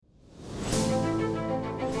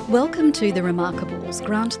Welcome to The Remarkables,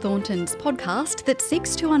 Grant Thornton's podcast that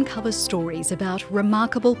seeks to uncover stories about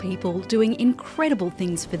remarkable people doing incredible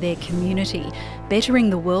things for their community, bettering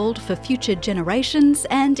the world for future generations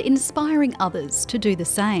and inspiring others to do the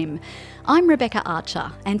same. I'm Rebecca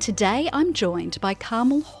Archer, and today I'm joined by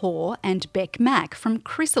Carmel Hoare and Beck Mack from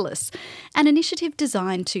Chrysalis, an initiative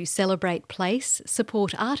designed to celebrate place,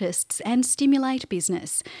 support artists and stimulate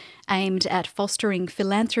business. Aimed at fostering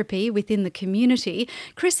philanthropy within the community,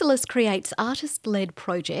 Chrysalis creates artist-led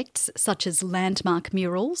projects such as landmark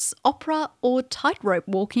murals, opera or tightrope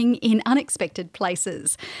walking in unexpected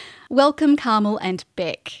places. Welcome, Carmel and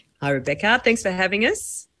Beck. Hi, Rebecca. Thanks for having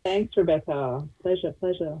us. Thanks, Rebecca. Pleasure.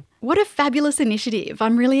 What a fabulous initiative.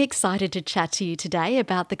 I'm really excited to chat to you today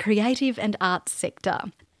about the creative and arts sector.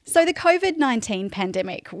 So the COVID-19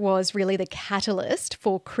 pandemic was really the catalyst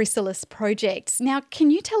for Chrysalis Projects. Now, can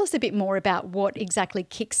you tell us a bit more about what exactly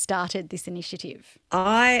kick-started this initiative?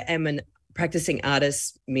 I am a practicing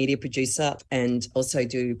artist, media producer, and also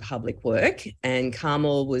do public work. And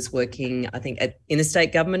Carmel was working, I think, at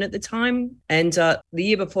interstate government at the time. And the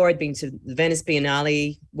year before, I'd been to the Venice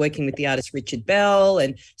Biennale, working with the artist Richard Bell.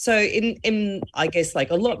 And so in I guess,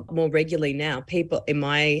 like a lot more regularly now, people in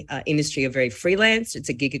my industry are very freelance. It's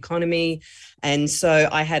a gig economy. And so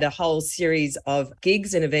I had a whole series of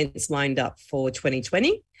gigs and events lined up for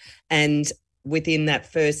 2020. And within that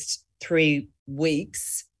first 3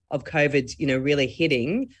 weeks of COVID, really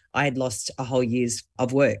hitting, I had lost a whole year's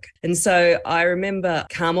of work. And so I remember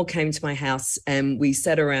Carmel came to my house and we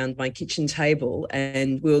sat around my kitchen table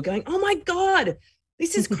and we were going, oh my God,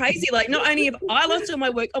 this is crazy. Like, not only have I lost all my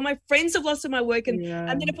work, all my friends have lost all my work. And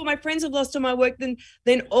then if all my friends have lost all my work,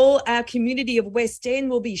 then all our community of West End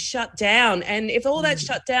will be shut down. And if all that's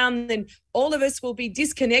shut down, then all of us will be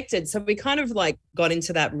disconnected. So we kind of like got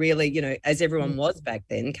into that really, as everyone was back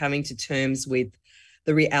then, coming to terms with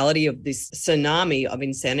the reality of this tsunami of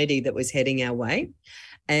insanity that was heading our way.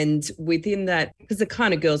 And within that, because the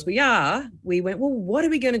kind of girls we are, we went, well, what are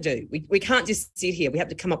we going to do? We can't just sit here. We have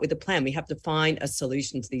to come up with a plan. We have to find a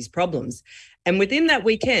solution to these problems. And within that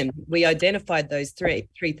weekend, we identified those three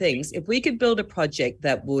things. If we could build a project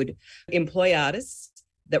that would employ artists,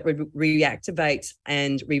 that would reactivate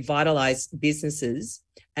and revitalize businesses,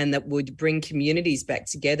 and that would bring communities back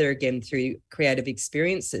together again through creative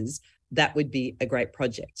experiences, that would be a great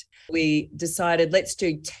project. We decided let's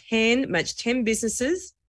do 10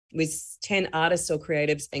 businesses with 10 artists or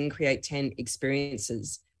creatives and create 10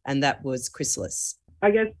 experiences. And that was Chrysalis.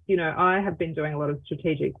 I guess, I have been doing a lot of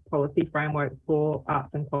strategic policy framework for arts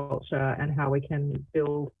and culture and how we can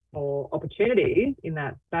build more opportunities in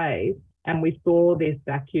that space. And we saw this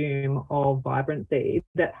vacuum of vibrancy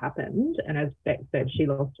that happened. And as Beck said, she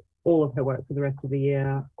lost all of her work for the rest of the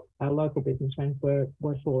year. Our local business trends were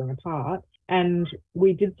falling apart. And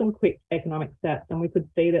we did some quick economic stats and we could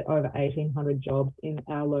see that over 1,800 jobs in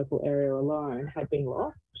our local area alone had been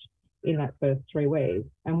lost in that first 3 weeks.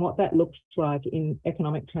 And what that looks like in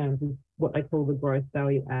economic terms is what they call the gross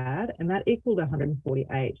value add. And that equaled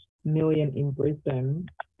 148 million in Brisbane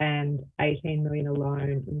and 18 million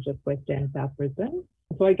alone in just West End, South Brisbane.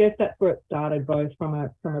 So I guess that's where it started, both from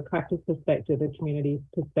a practice perspective, a community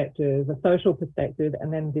perspective, a social perspective,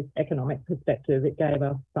 and then this economic perspective. It gave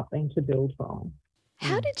us something to build from.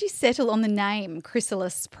 How did you settle on the name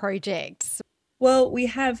Chrysalis Projects? Well, we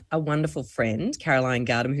have a wonderful friend, Caroline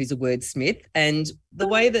Gardam, who's a wordsmith. And the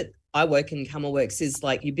way that I work and Carmel works is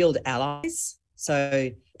like you build allies. So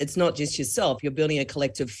it's not just yourself, you're building a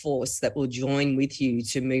collective force that will join with you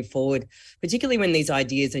to move forward, particularly when these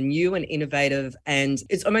ideas are new and innovative, and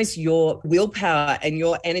it's almost your willpower and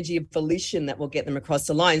your energy of volition that will get them across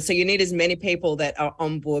the line. So you need as many people that are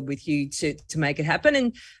on board with you to make it happen.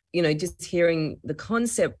 And, just hearing the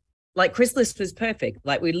concept, like Chrysalis was perfect.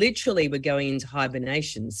 Like we literally were going into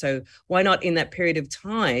hibernation. So why not in that period of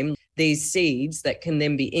time, these seeds that can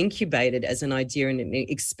then be incubated as an idea and an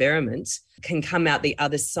experiment can come out the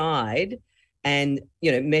other side and,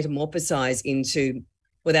 metamorphosize into,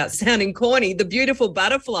 without sounding corny, the beautiful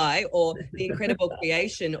butterfly or the incredible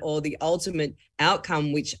creation or the ultimate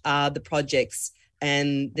outcome, which are the projects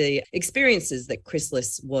and the experiences that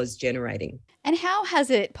Chrysalis was generating. And how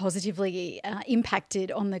has it positively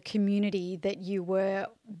impacted on the community that you were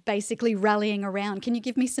basically rallying around? Can you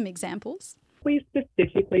give me some examples? We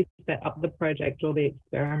specifically set up the project or the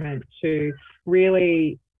experiment to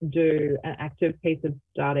really do an active piece of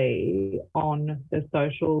study on the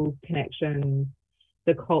social connections,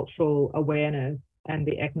 the cultural awareness and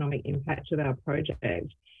the economic impact of our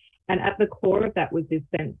project. And at the core of that was this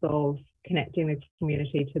sense of connecting the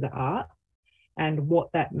community to the arts and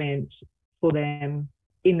what that meant for them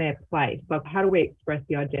in their place. Like, how do we express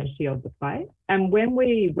the identity of the place? And when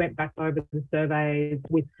we went back over the surveys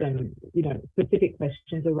with some, specific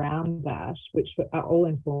questions around that, which are all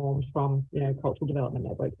informed from, cultural development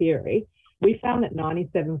network theory, we found that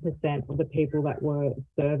 97% of the people that were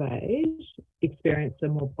surveyed experienced a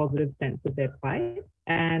more positive sense of their place,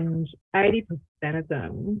 and 80% of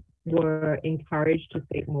them were encouraged to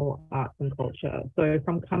seek more arts and culture. So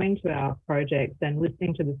from coming to our projects and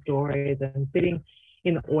listening to the stories and sitting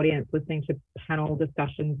in the audience, listening to panel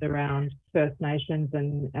discussions around First Nations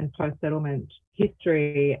and post-settlement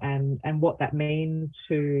history and what that means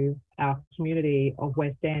to our community of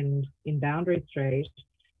West End in Boundary Street,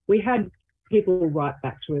 we had people write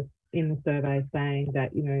back to us in the survey saying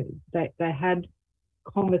that, they had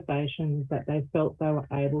conversations that they felt they were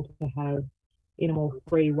able to have in a more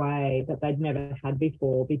free way that they'd never had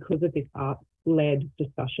before because of this art-led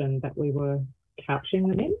discussion that we were couching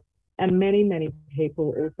them in. And many, many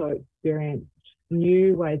people also experienced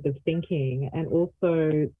new ways of thinking. And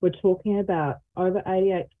also we're talking about over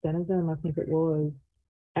 88% of them, I think it was,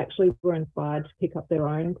 actually were inspired to pick up their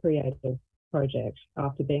own creative project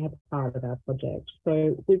after being a part of our project.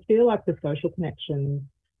 So we feel like the social connections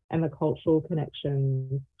and the cultural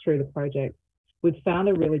connections through the project, we've found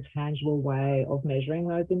a really tangible way of measuring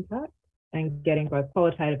those impacts and getting both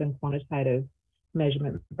qualitative and quantitative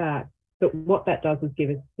measurements back. But what that does is give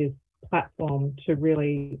us this platform to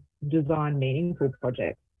really design meaningful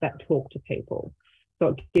projects that talk to people. So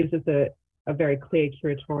it gives us a very clear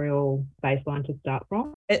curatorial baseline to start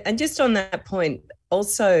from. And just on that point,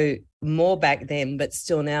 also more back then, but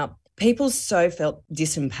still now, people so felt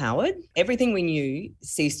disempowered. Everything we knew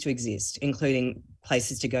ceased to exist, including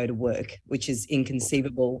places to go to work, which is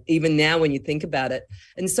inconceivable even now when you think about it.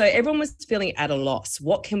 And so everyone was feeling at a loss.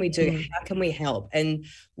 What can we do? How can we help? And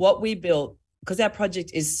what we built, because our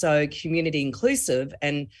project is so community inclusive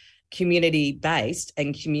and community-based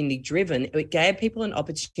and community-driven, it gave people an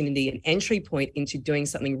opportunity, an entry point into doing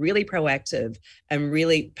something really proactive and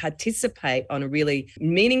really participate on a really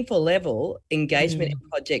meaningful level, engagement in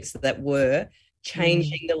projects that were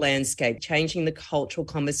changing the landscape, changing the cultural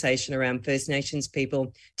conversation around First Nations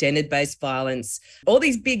people, gender-based violence, all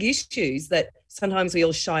these big issues that sometimes we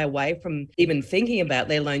all shy away from even thinking about,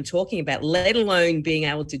 let alone talking about, let alone being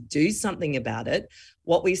able to do something about it.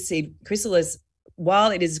 What we see, Chrysalis,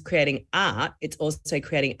 while it is creating art, it's also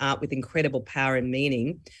creating art with incredible power and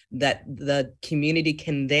meaning that the community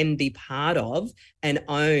can then be part of and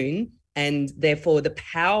own. And therefore, the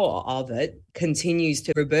power of it continues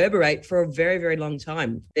to reverberate for a very, very long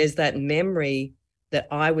time. There's that memory that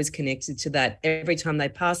I was connected to that every time they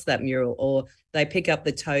pass that mural or they pick up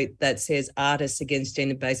the tote that says Artists Against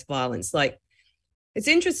Gender-Based Violence. Like, it's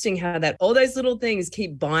interesting how that all those little things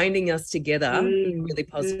keep binding us together in a really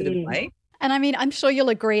positive way. And I mean, I'm sure you'll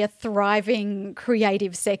agree a thriving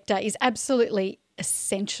creative sector is absolutely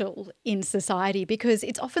essential in society because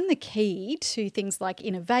it's often the key to things like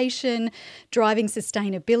innovation, driving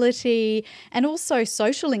sustainability, and also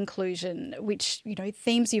social inclusion, which,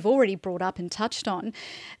 themes you've already brought up and touched on.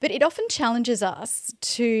 But it often challenges us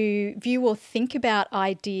to view or think about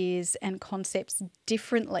ideas and concepts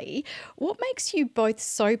differently. What makes you both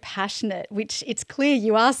so passionate, which it's clear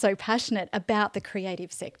you are so passionate about the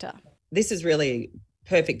creative sector? This is really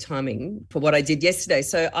perfect timing for what I did yesterday.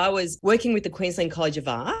 So I was working with the Queensland College of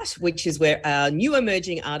Art, which is where our new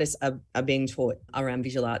emerging artists are being taught around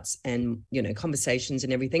visual arts and, conversations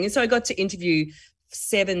and everything. And so I got to interview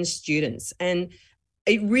 7 students and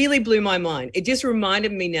it really blew my mind. It just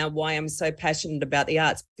reminded me now why I'm so passionate about the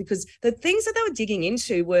arts, because the things that they were digging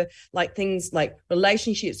into were like things like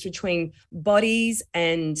relationships between bodies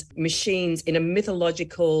and machines in a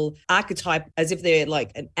mythological archetype, as if they're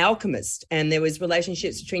like an alchemist. And there was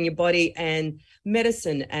relationships between your body and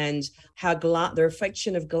medicine, and how the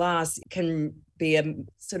reflection of glass can be a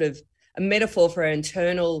sort of a metaphor for our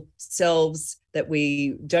internal selves, that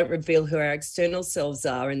we don't reveal who our external selves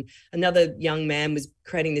are. And another young man was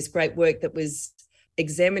creating this great work that was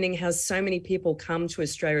examining how so many people come to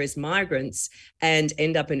Australia as migrants and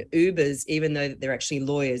end up in Ubers, even though they're actually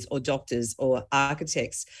lawyers or doctors or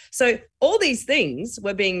architects. So all these things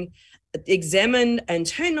were being examined and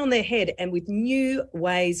turned on their head, and with new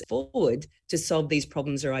ways forward to solve these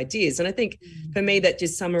problems or ideas. And I think for me, that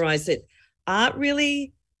just summarized it. Art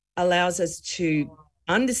really allows us to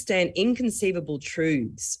understand inconceivable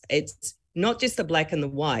truths. It's not just the black and the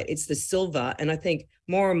white, it's the silver. And I think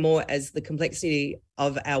more and more as the complexity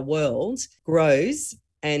of our world grows,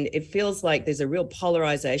 And it feels like there's a real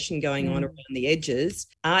polarization going on around the edges.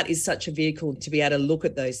 Art is such a vehicle to be able to look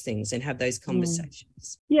at those things and have those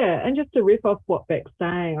conversations. Yeah, and just to riff off what Beck's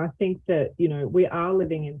saying, I think that, you know, we are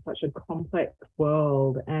living in such a complex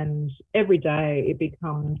world, and every day it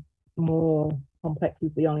becomes more complex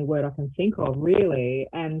is the only word I can think of, really.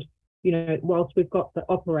 And, you know, whilst we've got the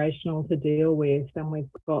operational to deal with, and we've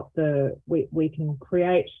got we can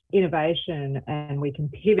create innovation and we can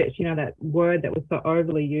pivot, you know, that word that was so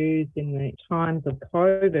overly used in the times of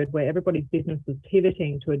COVID, where everybody's business was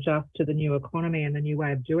pivoting to adjust to the new economy and the new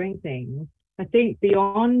way of doing things. I think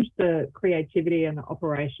beyond the creativity and the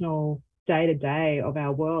operational day-to-day of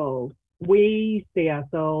our world, we see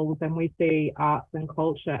ourselves and we see arts and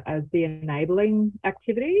culture as the enabling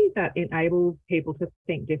activity that enables people to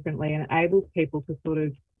think differently and enables people to sort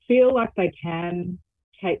of feel like they can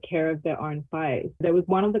take care of their own place. There was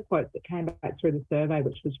one of the quotes that came back through the survey,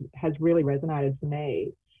 which has really resonated for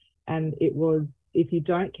me. And it was, if you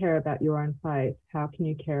don't care about your own place, how can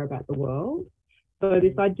you care about the world? So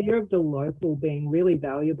this idea of the local being really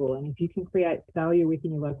valuable, and if you can create value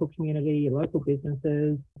within your local community, your local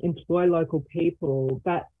businesses, employ local people,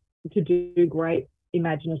 that to do great,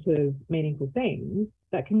 imaginative, meaningful things,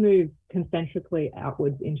 that can move concentrically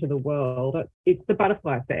outwards into the world. It's the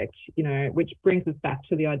butterfly effect, you know, which brings us back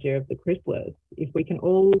to the idea of the chrysalis. If we can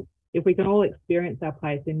all experience our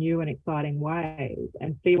place in new and exciting ways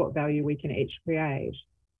and see what value we can each create,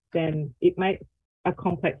 then it makes a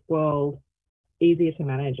complex world easier to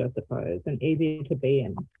manage, I suppose, and easier to be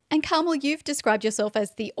in. And Carmel, you've described yourself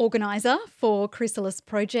as the organiser for Chrysalis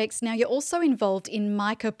Projects. Now, you're also involved in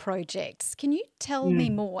Mica Projects. Can you tell me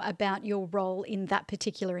more about your role in that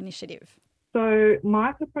particular initiative? So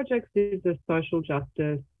Mica Projects is a social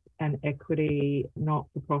justice and equity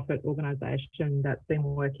not-for-profit organisation that's been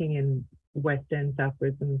working in Western South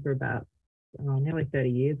Brisbane for about nearly 30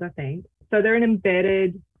 years, I think. So they're an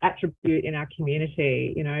embedded attribute in our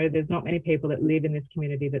community. You know, there's not many people that live in this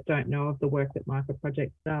community that don't know of the work that Mica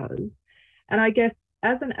Projects does. And I guess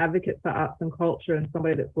as an advocate for arts and culture and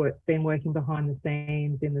somebody that's been working behind the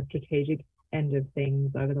scenes in the strategic end of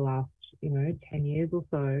things over the last, 10 years or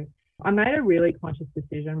so, I made a really conscious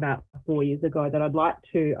decision about 4 years ago that I'd like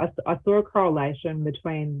to, I saw a correlation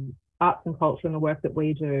between arts and culture and the work that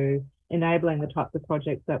we do, enabling the types of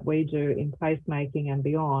projects that we do in placemaking and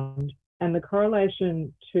beyond. And the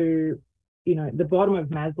correlation to, the bottom of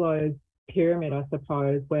Maslow's pyramid, I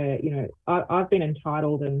suppose, where, I've been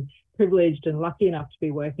entitled and privileged and lucky enough to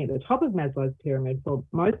be working at the top of Maslow's pyramid for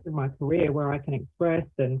most of my career, where I can express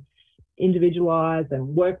and individualize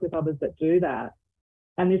and work with others that do that.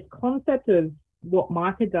 And this concept of what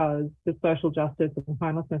Mica does for social justice and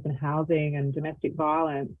homelessness and housing and domestic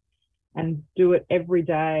violence, and do it every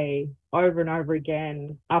day over and over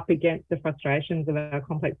again up against the frustrations of our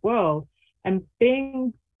complex world. And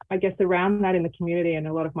being, I guess, around that in the community, and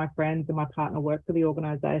a lot of my friends and my partner work for the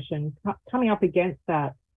organisation, coming up against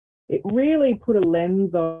that, it really put a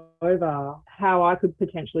lens over how I could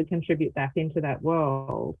potentially contribute back into that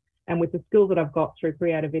world. And with the skills that I've got through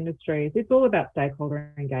creative industries, it's all about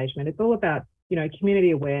stakeholder engagement. It's all about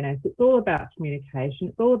community awareness. It's all about communication.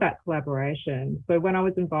 It's all about collaboration. So when I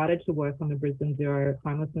was invited to work on the Brisbane Zero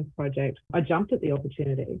Homelessness Project, I jumped at the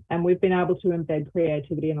opportunity. And we've been able to embed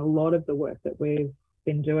creativity in a lot of the work that we've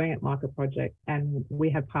been doing at Mica Project. And we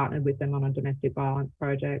have partnered with them on a domestic violence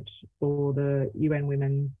project for the UN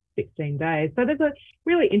Women 16 days. So there's a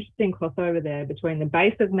really interesting crossover there between the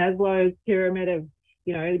base of Maslow's pyramid of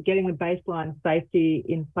getting the baseline safety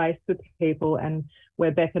in place for people, and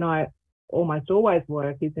where Beck and I almost always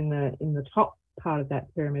work is in the top part of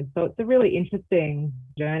that pyramid. So it's a really interesting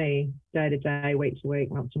journey, day to day, week to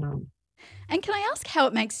week, month to month. And can I ask how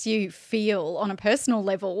it makes you feel on a personal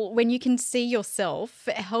level when you can see yourself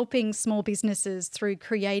helping small businesses through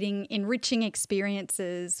creating enriching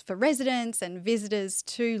experiences for residents and visitors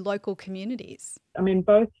to local communities? I mean,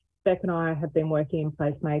 both Beck and I have been working in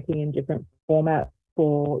placemaking in different formats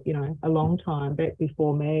for, a long time, Beck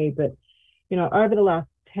before me, but, over the last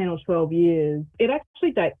 10 or 12 years, it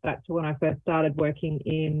actually dates back to when I first started working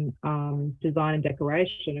in design and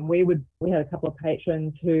decoration. And we had a couple of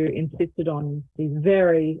patrons who insisted on these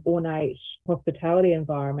very ornate hospitality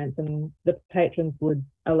environments, and the patrons would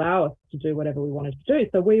allow us to do whatever we wanted to do.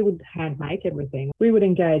 So we would hand make everything. We would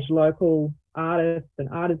engage local artists and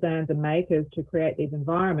artisans and makers to create these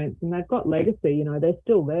environments, and they've got legacy. They're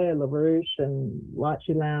still there. LaRouche and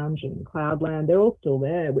Lychee Lounge and Cloudland, they're all still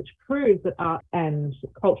there, which proves that art and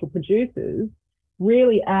cultural producers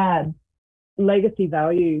really add legacy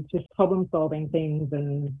value to problem solving things.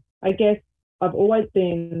 And I guess I've always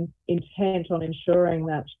been intent on ensuring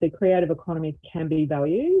that the creative economy can be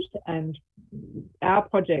valued, and our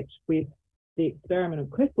project with the experiment of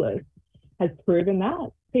Chrysalis has proven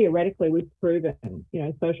that. Theoretically, we've proven,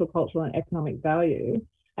 social, cultural, and economic value.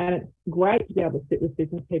 And it's great to be able to sit with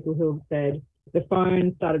business people who have said the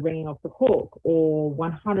phone started ringing off the hook, or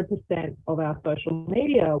 100% of our social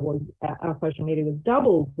media was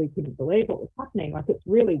doubled. We couldn't believe what was happening. Like, it's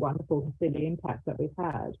really wonderful to see the impact that we've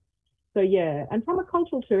had. So yeah, and from a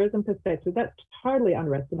cultural tourism perspective, that's totally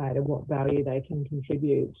underestimated what value they can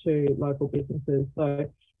contribute to local businesses. So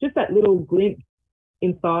just that little glimpse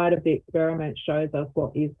inside of the experiment shows us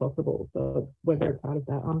what is possible. So we're very proud of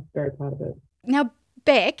that. I'm very proud of it. Now,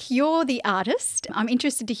 Beck, you're the artist. I'm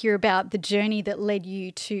interested to hear about the journey that led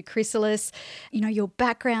you to Chrysalis, your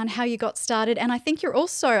background, how you got started. And I think you're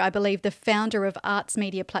also, I believe, the founder of arts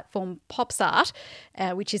media platform PopsArt,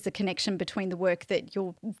 which is the connection between the work that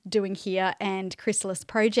you're doing here and Chrysalis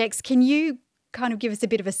Projects. Can you kind of give us a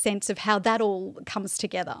bit of a sense of how that all comes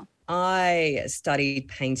together? I studied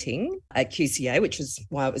painting at QCA, which was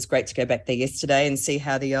why it was great to go back there yesterday and see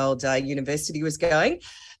how the old university was going.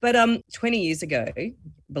 But 20 years ago,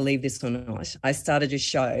 believe this or not, I started a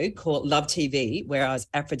show called Love TV, where I was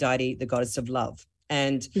Aphrodite, the goddess of love.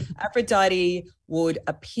 And Aphrodite would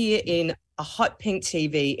appear in a hot pink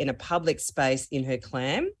TV in a public space in her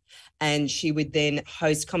clam, and she would then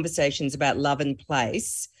host conversations about love and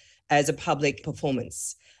place as a public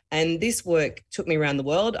performance. And this work took me around the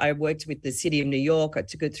world. I worked with the City of New York. I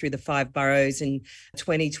took it through the 5 boroughs in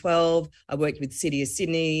 2012. I worked with City of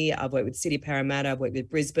Sydney. I've worked with City of Parramatta. I've worked with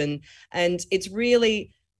Brisbane. And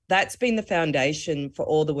that's been the foundation for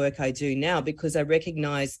all the work I do now, because I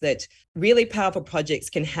recognise that really powerful projects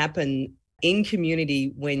can happen in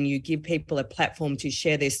community when you give people a platform to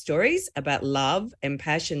share their stories about love and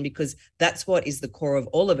passion, because that's what is the core of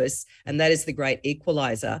all of us. And that is the great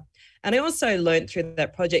equaliser. And I also learned through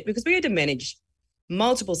that project, because we had to manage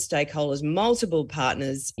multiple stakeholders, multiple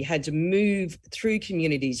partners. You had to move through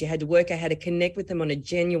communities. You had to work out how to connect with them on a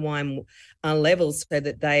genuine level so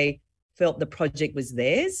that they felt the project was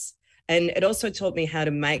theirs. And it also taught me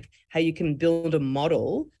how you can build a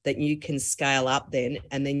model that you can scale up then,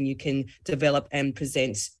 and then you can develop and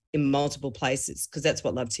present in multiple places, because that's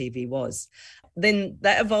what Love TV was. Then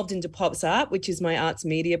that evolved into PopsArt, which is my arts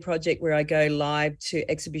media project, where I go live to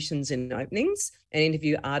exhibitions and openings and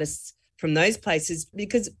interview artists from those places,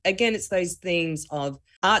 because again, it's those themes of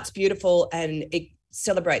art's beautiful and it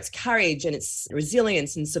celebrates courage and its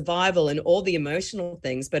resilience and survival and all the emotional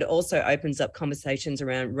things, but it also opens up conversations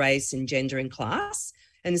around race and gender and class.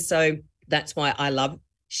 And so that's why I love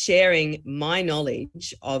sharing my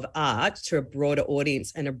knowledge of art to a broader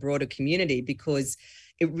audience and a broader community, because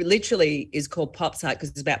it literally is called PopsArt because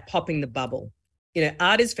it's about popping the bubble.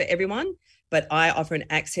 Art is for everyone, but I offer an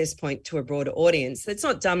access point to a broader audience. That's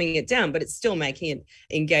not dumbing it down, but it's still making it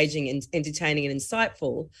engaging and entertaining and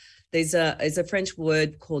insightful. There's a French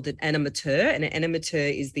word called an animateur, and an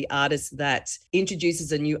animateur is the artist that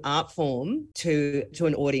introduces a new art form to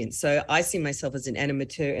an audience. So I see myself as an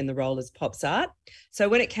animateur in the role as PopsArt. So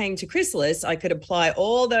when it came to Chrysalis, I could apply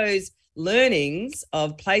all those learnings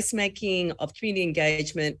of placemaking, of community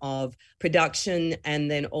engagement, of production,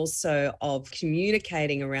 and then also of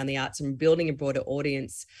communicating around the arts and building a broader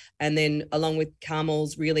audience. And then along with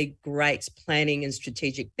Carmel's really great planning and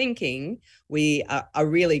strategic thinking, we are a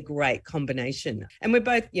really great combination. And we're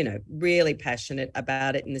both, really passionate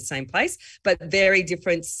about it in the same place, but very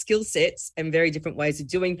different skill sets and very different ways of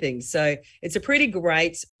doing things. So it's a pretty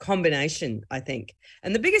great combination, I think.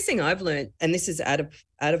 And the biggest thing I've learned, and this is out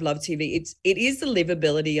of Love TV, it is the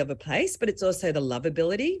livability of a place, but it's also the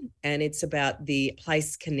lovability, and it's about the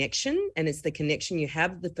place connection, and it's the connection you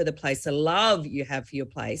have for the place, the love you have for your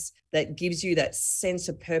place that gives you that sense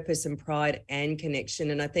of purpose and pride and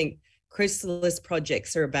connection. And I think Chrysalis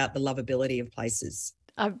Projects are about the lovability of places.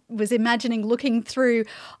 I was imagining looking through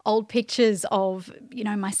old pictures of,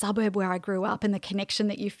 my suburb where I grew up and the connection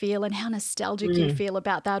that you feel and how nostalgic you feel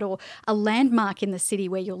about that, or a landmark in the city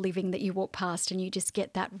where you're living that you walk past and you just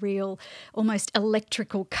get that real, almost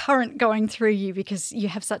electrical current going through you because you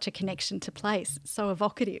have such a connection to place. So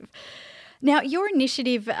evocative. Now, your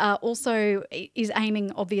initiative also is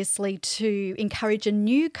aiming, obviously, to encourage a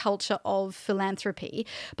new culture of philanthropy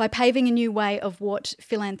by paving a new way of what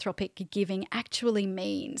philanthropic giving actually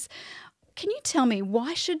means. Can you tell me,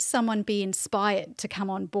 why should someone be inspired to come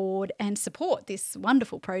on board and support this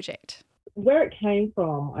wonderful project? Where it came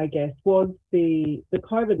from, I guess, was the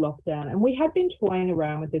COVID lockdown. And we had been toying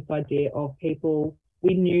around with this idea of people.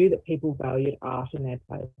 We knew that people valued art in their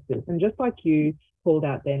places. And just like you, called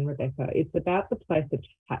out then, Rebecca. It's about the place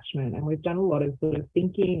attachment. And we've done a lot of sort of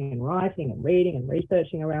thinking and writing and reading and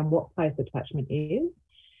researching around what place attachment is.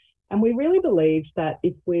 And we really believed that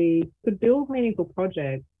if we could build meaningful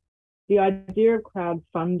projects, the idea of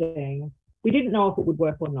crowdfunding, we didn't know if it would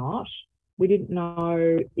work or not. We didn't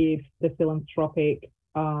know if the philanthropic,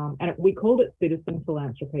 we called it citizen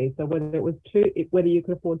philanthropy. So whether you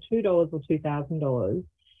could afford $2 or $2,000,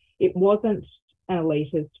 it wasn't an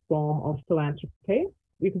elitist form of philanthropy,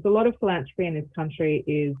 because a lot of philanthropy in this country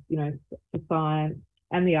is, the science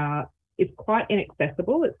and the arts. It's quite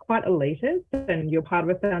inaccessible. It's quite elitist, and you're part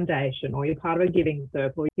of a foundation or you're part of a giving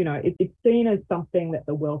circle. It's seen as something that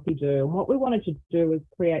the wealthy do. And what we wanted to do was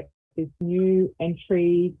create this new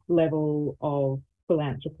entry level of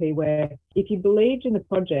philanthropy where if you believed in the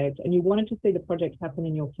project and you wanted to see the project happen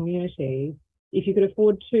in your community, if you could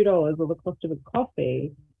afford $2 or the cost of a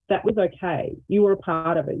coffee, that was okay. You were a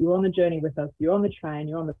part of it. You were on the journey with us. You're on the train.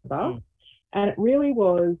 You're on the bus. And it really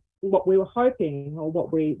was what we were hoping, or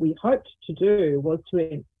what we hoped to do, was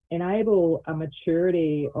to enable a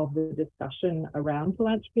maturity of the discussion around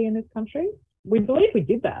philanthropy in this country. We believe we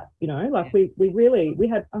did that, we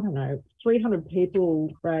had, 300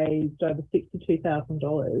 people raised over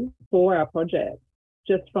 $62,000 for our project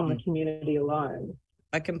just from the community alone.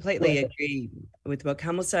 I completely agree with what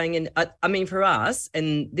Carmel's saying. And I mean, for us,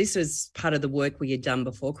 and this was part of the work we had done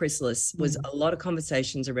before Chrysalis, was a lot of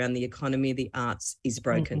conversations around the economy of the arts is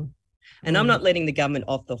broken. And I'm not letting the government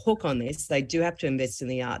off the hook on this. They do have to invest in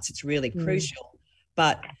the arts. It's really crucial.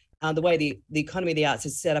 But the way the economy of the arts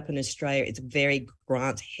is set up in Australia, it's very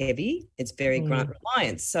grant heavy. It's very grant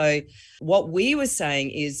reliant. So what we were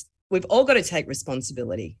saying is we've all got to take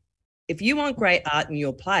responsibility. If you want great art in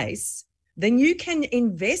your place, then you can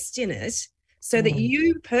invest in it so that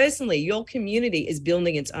you personally, your community is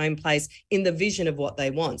building its own place in the vision of what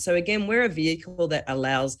they want. So again, we're a vehicle that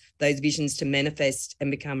allows those visions to manifest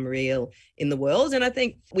and become real in the world. And I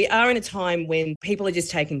think we are in a time when people are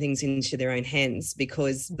just taking things into their own hands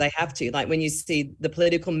because they have to. Like when you see the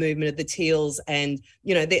political movement of the Teals and,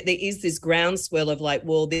 there is this groundswell of like,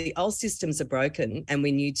 well, the old systems are broken and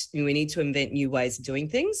we need to invent new ways of doing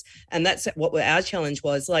things. And that's what our challenge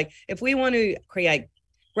was. Like, if we want to create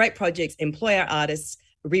great projects, employ our artists,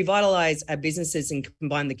 revitalize our businesses and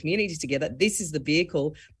combine the communities together, this is the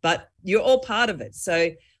vehicle, but you're all part of it.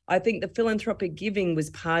 So I think the philanthropic giving was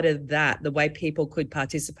part of that. The way people could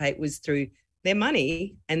participate was through their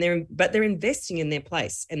money, but they're investing in their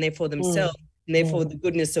place and therefore themselves and therefore the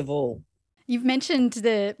goodness of all. You've mentioned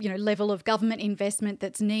the level of government investment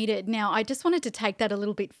that's needed. Now, I just wanted to take that a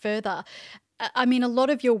little bit further. I mean, a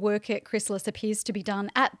lot of your work at Chrysalis appears to be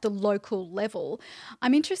done at the local level.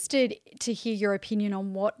 I'm interested to hear your opinion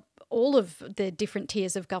on what all of the different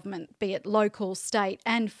tiers of government, be it local, state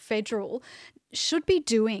and federal, should be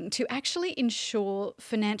doing to actually ensure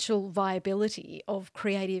financial viability of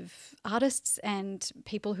creative artists and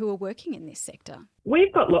people who are working in this sector.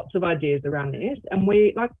 We've got lots of ideas around this, and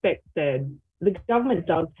we, like Beck said, the government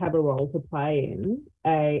does have a role to play in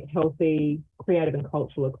a healthy, creative and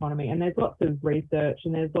cultural economy. And there's lots of research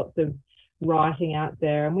and there's lots of writing out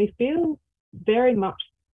there. And we feel very much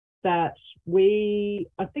that we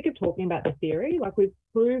are sick of talking about the theory. Like, we've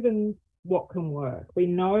proven what can work. We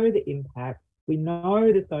know the impact. We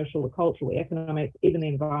know the social, the cultural, the economic, even the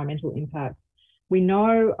environmental impact. We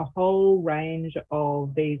know a whole range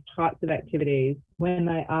of these types of activities, when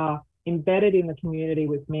they are embedded in the community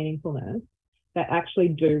with meaningfulness, that actually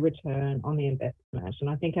do return on the investment. And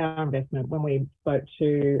I think our investment, when we spoke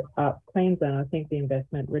to Queensland, I think the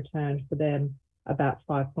investment returned for them about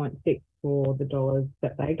 5.6 for the dollars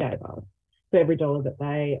that they gave us, for every dollar that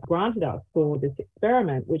they granted us for this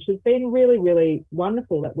experiment, which has been really, really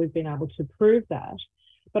wonderful that we've been able to prove that.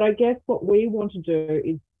 But I guess what we want to do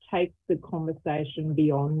is take the conversation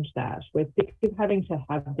beyond that. We're sick of having to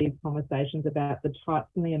have these conversations about the types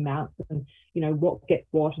and the amounts and, what gets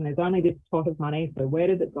what, and there's only this pot of money, so where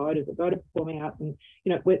does it go? Does it go to performing arts? And,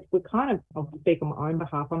 we're kind of, I'll speak on my own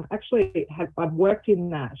behalf, I've worked in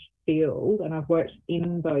that field and I've worked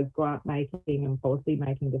in those grant making and policy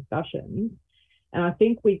making discussions. And I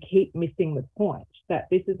think we keep missing the point that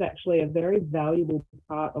this is actually a very valuable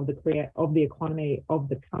part of the economy of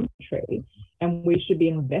the country, and we should be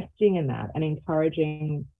investing in that and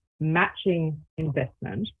encouraging matching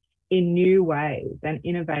investment in new ways and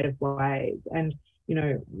innovative ways. And,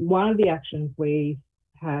 one of the actions we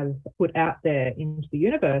have put out there into the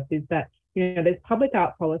universe is that, there's public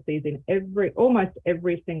art policies in almost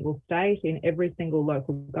every single state, in every single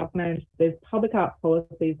local government. There's public art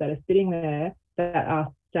policies that are sitting there that are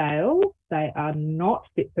stale, they are not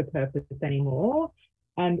fit for purpose anymore,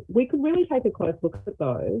 And we could really take a close look at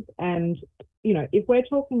those. And, you know, if we're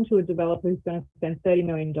talking to a developer who's going to spend $30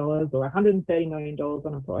 million or $130 million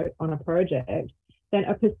on a project, then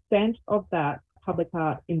a percent of that public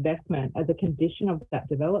art investment as a condition of that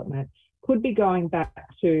development could be going back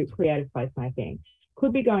to creative placemaking,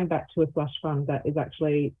 could be going back to a slush fund that is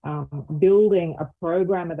actually building a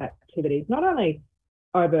program of activities, not only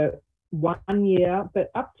over 1 year,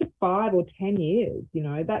 but up to 5 or 10 years. You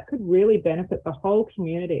know, that could really benefit the whole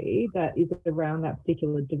community that is around that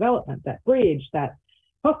particular development, that bridge, that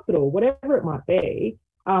hospital, whatever it might be,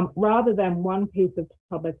 rather than one piece of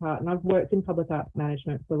public art. And I've worked in public art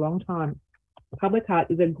management for a long time. Public art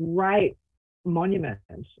is a great monument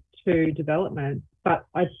to development, but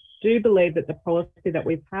I do believe that the policy that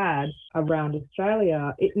we've had around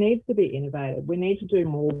Australia, it needs to be innovated. We need to do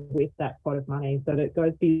more with that pot of money so that it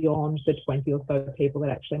goes beyond the 20 or so people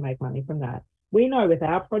that actually make money from that. We know with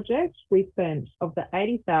our project, we spent, of the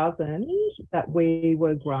 80,000 that we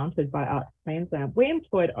were granted by Arts Queensland, we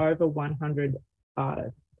employed over 100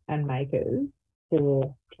 artists and makers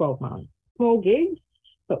for 12 months. Small gigs,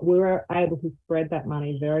 but we were able to spread that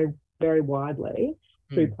money very, very widely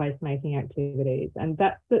through placemaking activities. And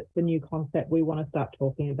that's the new concept we want to start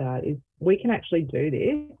talking about, is we can actually do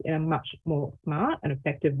this in a much more smart and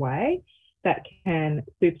effective way that can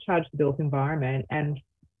supercharge the built environment and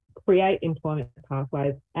create employment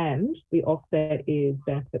pathways, and the offset is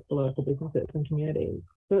benefit for local businesses and communities.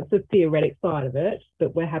 So it's the theoretic side of it,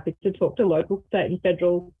 but we're happy to talk to local, state and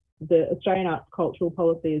federal. The Australian Arts Cultural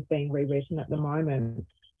Policy is being rewritten at the moment,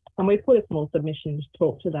 and we've put a small submission to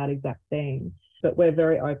talk to that exact thing. But we're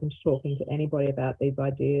very open to talking to anybody about these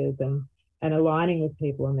ideas and aligning with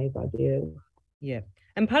people on these ideas. Yeah.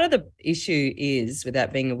 And part of the issue is,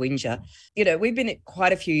 without being a whinger, you know, we've been at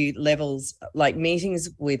quite a few levels, like meetings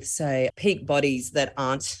with, say, peak bodies that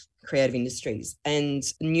aren't creative industries. And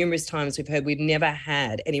numerous times we've heard we've never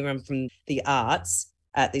had anyone from the arts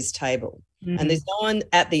at this table. Mm-hmm. And there's no one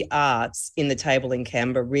at the arts in the table in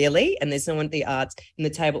Canberra, really. And there's no one at the arts in the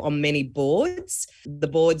table on many boards. The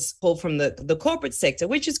boards pull from the corporate sector,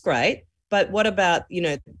 which is great. But what about, you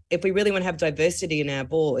know, if we really want to have diversity in our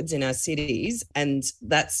boards, in our cities, and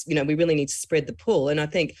that's, you know, we really need to spread the pool. And I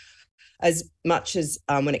think as much as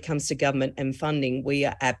when it comes to government and funding, we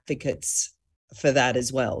are advocates for that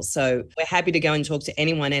as well. So we're happy to go and talk to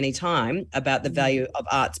anyone anytime about the value of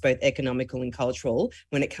arts, both economical and cultural,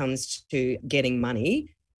 when it comes to getting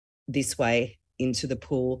money this way into the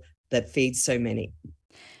pool that feeds so many.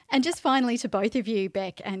 And just finally to both of you,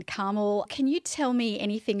 Beck and Carmel, can you tell me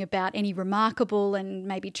anything about any remarkable and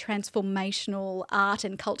maybe transformational art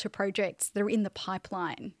and culture projects that are in the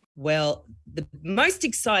pipeline? Well, the most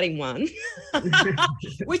exciting one,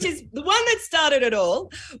 which is the one that started it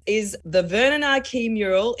all, is the Vernon Key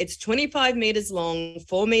mural. It's 25 metres long,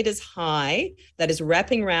 4 metres high, that is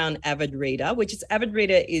wrapping around Avid Reader, which is Avid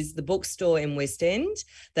Reader is the bookstore in West End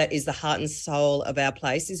that is the heart and soul of our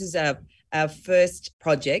place. This is our first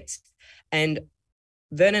project, and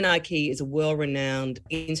Vernon Key is a world-renowned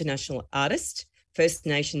international artist, First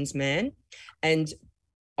Nations man, and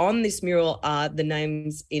on this mural are the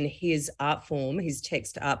names in his art form, his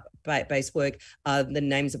text art-based work, are the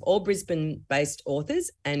names of all Brisbane-based authors,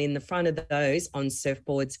 and in the front of those on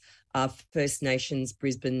surfboards are First Nations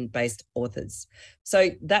Brisbane-based authors. So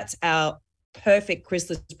that's our perfect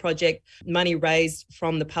Chrysalis project, money raised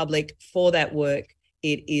from the public for that work.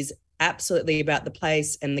 It is absolutely about the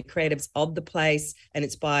place and the creatives of the place, and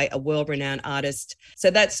it's by a world-renowned artist. So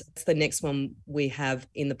that's the next one we have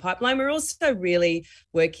in the pipeline. We're also really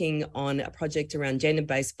working on a project around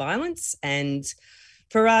gender-based violence, and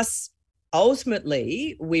for us,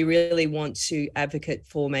 ultimately, we really want to advocate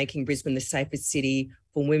for making Brisbane the safest city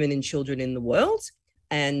for women and children in the world,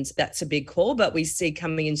 and that's a big call. But we see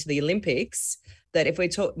coming into the Olympics that if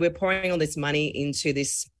we're pouring all this money into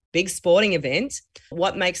this big sporting event,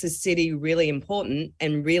 what makes a city really important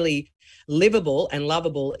and really livable and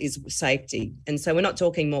lovable is safety. And so we're not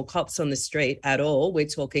talking more cops on the street at all. We're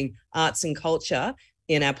talking arts and culture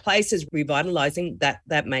in our places, revitalising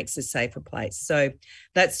that makes a safer place. So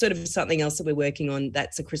that's sort of something else that we're working on.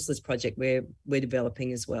 That's a Chrysalis project we're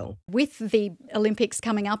developing as well. With the Olympics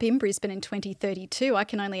coming up in Brisbane in 2032, I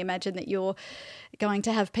can only imagine that you're going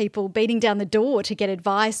to have people beating down the door to get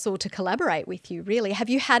advice or to collaborate with you, really. Have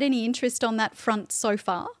you had any interest on that front so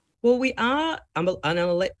far? Well, we are, and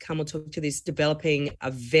I'll let Carmel talk to this, developing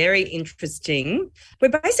a very interesting, we're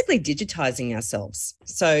basically digitising ourselves.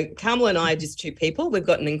 So Carmel and I are just two people. We've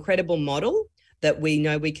got an incredible model that we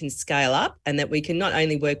know we can scale up and that we can not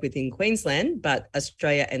only work with in Queensland, but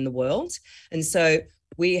Australia and the world. And so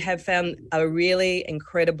We have found a really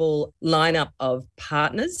incredible lineup of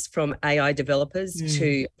partners, from AI developers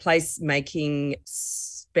to placemaking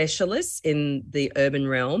specialists in the urban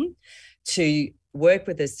realm, to work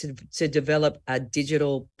with us to develop a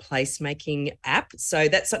digital placemaking app. So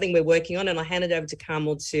that's something we're working on, and I'll hand it over to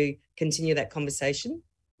Carmel to continue that conversation.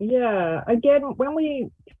 Yeah, again, when we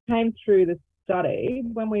came through the study,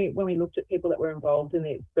 when we looked at people that were involved in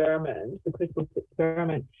the experiment, the Chrysalis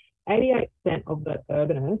experiment, 88% of the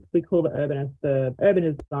urbanists, we call the urbanists the urban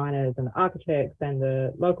designers and the architects and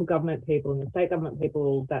the local government people and the state government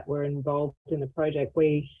people that were involved in the project,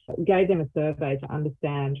 we gave them a survey to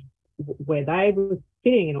understand where they were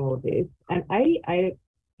fitting in all of this, and 88%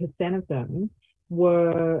 of them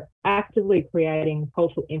were actively creating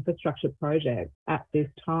cultural infrastructure projects at this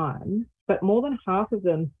time, but more than half of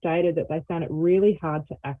them stated that they found it really hard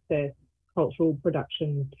to access cultural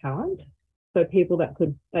production talent, so people that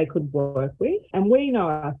they could work with. And we know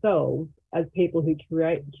ourselves as people who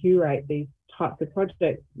curate these types of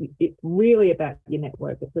projects, it's really about your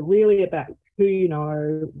network. It's really about who you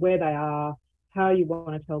know, where they are, how you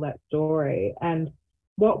want to tell that story. And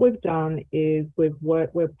what we've done is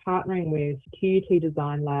we're partnering with QUT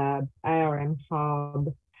Design Lab, ARM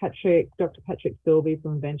Hub, Dr. Patrick Sylvie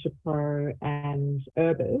from Venture Pro, and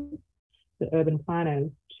Urbis, the urban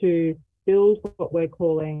planners, to build what we're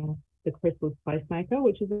calling the Chrysalis Placemaker,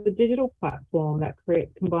 which is a digital platform that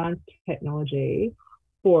combines technology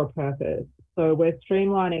for a purpose. So we're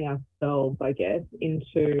streamlining ourselves, I guess,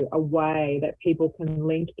 into a way that people can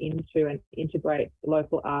link into and integrate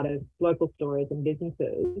local artists, local stories and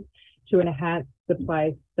businesses to enhance the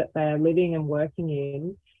place that they are living and working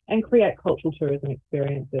in and create cultural tourism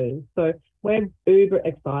experiences. So we're uber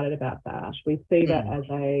excited about that. We see that as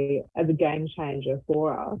a game changer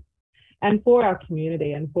for us and for our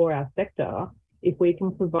community and for our sector. If we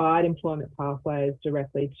can provide employment pathways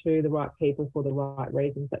directly to the right people for the right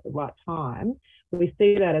reasons at the right time, we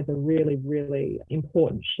see that as a really, really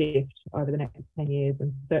important shift over the next 10 years.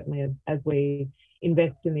 And certainly as we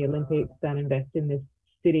invest in the Olympics and invest in this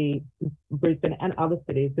city, Brisbane and other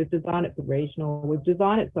cities, we've designed it for regional. We've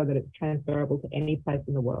designed it so that it's transferable to any place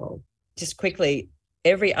in the world. Just quickly,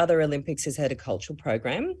 every other Olympics has had a cultural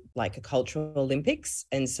program, like a cultural Olympics.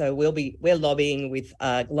 And so we're lobbying with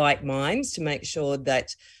like minds to make sure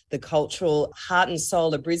that the cultural heart and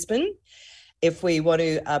soul of Brisbane, if we want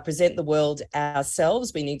to present the world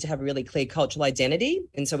ourselves, we need to have a really clear cultural identity.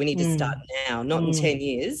 And so we need to start now, not in 10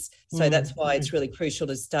 years. So that's why it's really crucial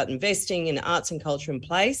to start investing in arts and culture in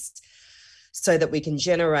place, so that we can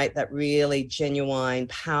generate that really genuine,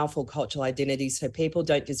 powerful cultural identity, so people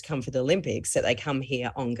don't just come for the Olympics, that they come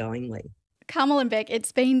here ongoingly. Carmel and Beck,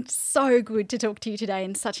 it's been so good to talk to you today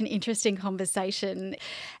and such an interesting conversation.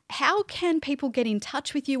 How can people get in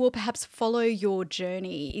touch with you or perhaps follow your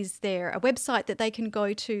journey? Is there a website that they can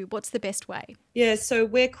go to? What's the best way? Yeah, so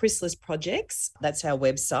we're Chrysalis Projects. That's our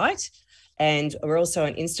website. And we're also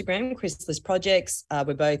on Instagram, Chrysalis Projects.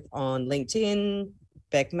 We're both on LinkedIn,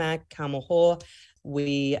 Beck Mac, Carmel Hoare.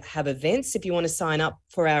 We have events. If you want to sign up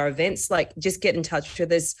for our events, like just get in touch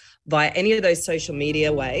with us via any of those social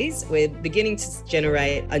media ways. We're beginning to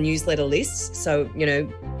generate a newsletter list. So,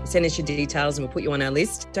 send us your details and we'll put you on our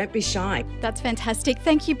list. Don't be shy. That's fantastic.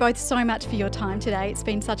 Thank you both so much for your time today. It's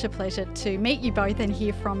been such a pleasure to meet you both and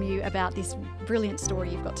hear from you about this brilliant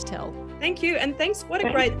story you've got to tell. Thank you. And thanks. What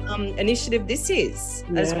a great initiative this is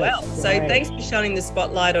as well. So thanks for shining the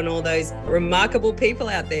spotlight on all those remarkable people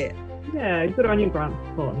out there. Yeah, good on you, Grant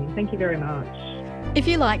Thornton. Thank you very much. If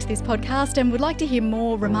you liked this podcast and would like to hear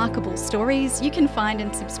more remarkable stories, you can find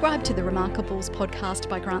and subscribe to the Remarkables podcast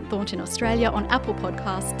by Grant Thornton Australia on Apple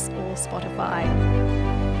Podcasts or Spotify.